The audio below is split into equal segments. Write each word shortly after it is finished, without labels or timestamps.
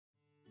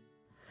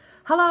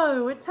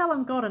Hello, it's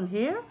Helen Godden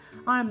here.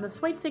 I am the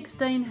Sweet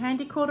 16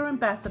 Handy Quarter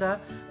Ambassador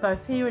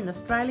both here in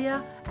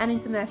Australia and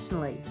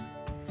internationally.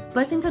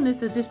 Blessington is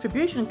the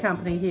distribution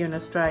company here in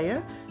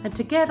Australia, and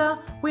together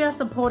we are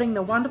supporting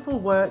the wonderful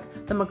work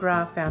the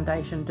McGrath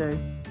Foundation do.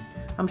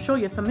 I'm sure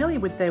you're familiar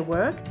with their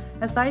work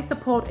as they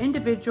support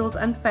individuals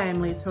and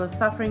families who are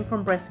suffering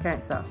from breast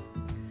cancer.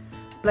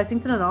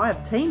 Blessington and I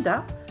have teamed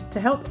up to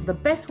help the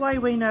best way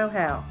we know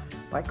how,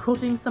 by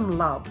quilting some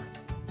love.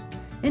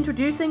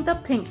 Introducing the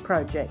Pink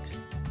Project.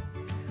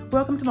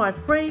 Welcome to my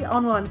free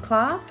online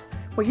class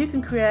where you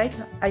can create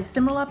a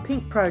similar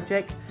pink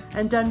project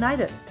and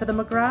donate it to the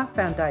McGrath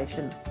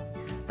Foundation.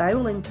 They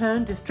will in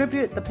turn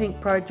distribute the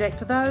Pink Project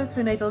to those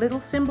who need a little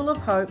symbol of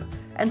hope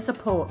and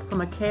support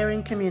from a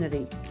caring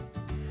community.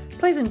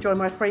 Please enjoy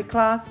my free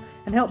class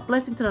and help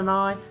Blessington and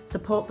I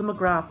support the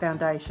McGrath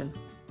Foundation.